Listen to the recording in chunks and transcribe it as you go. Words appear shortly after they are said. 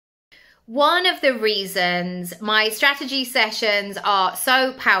one of the reasons my strategy sessions are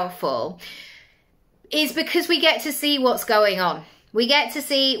so powerful is because we get to see what's going on. We get to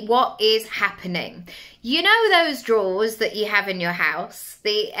see what is happening. You know those drawers that you have in your house,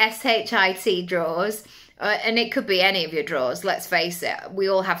 the SHIT drawers, and it could be any of your drawers, let's face it. We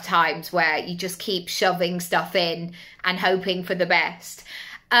all have times where you just keep shoving stuff in and hoping for the best.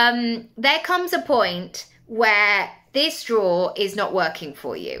 There comes a point where this drawer is not working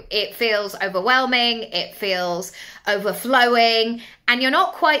for you. It feels overwhelming, it feels overflowing, and you're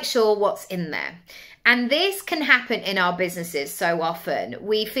not quite sure what's in there. And this can happen in our businesses so often.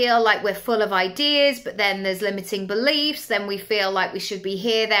 We feel like we're full of ideas, but then there's limiting beliefs. Then we feel like we should be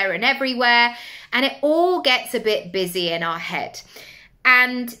here, there, and everywhere. And it all gets a bit busy in our head.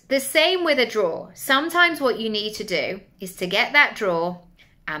 And the same with a drawer. Sometimes what you need to do is to get that drawer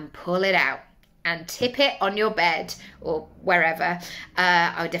and pull it out and tip it on your bed or wherever.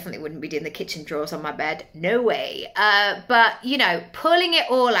 I definitely wouldn't be doing the kitchen drawers on my bed. No way. But, you know, pulling it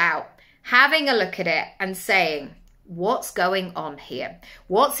all out, having a look at it and saying, what's going on here?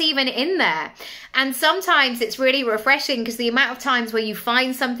 What's even in there? And sometimes it's really refreshing because the amount of times where you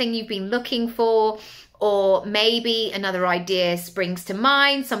find something you've been looking for, or maybe another idea springs to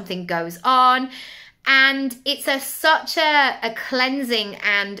mind, something goes on. And it's such a cleansing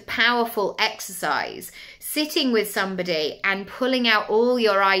and powerful exercise, sitting with somebody and pulling out all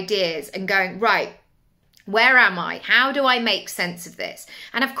your ideas and going, right, where am I? How do I make sense of this?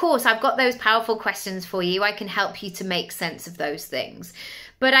 And of course, I've got those powerful questions for you. I can help you to make sense of those things.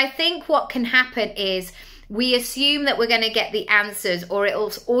 But I think what can happen is we assume that we're going to get the answers, or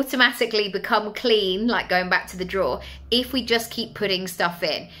it'll automatically become clean, like going back to the drawer, if we just keep putting stuff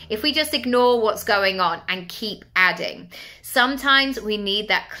in, if we just ignore what's going on and keep adding. Sometimes we need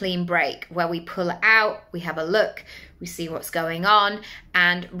that clean break where we pull it out, we have a look, we see what's going on,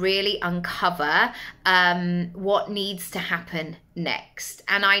 and really uncover what needs to happen next.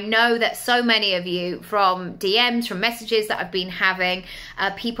 And I know that so many of you, from DMs, from messages that I've been having,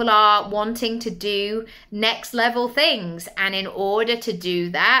 people are wanting to do next level things. And in order to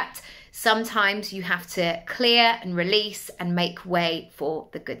do that, sometimes you have to clear and release and make way for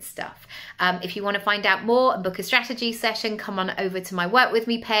the good stuff. If you want to find out more and book a strategy session, come on over to my Work With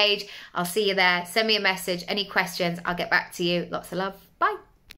Me page. I'll see you there. Send me a message. Any questions, I'll get back to you. Lots of love.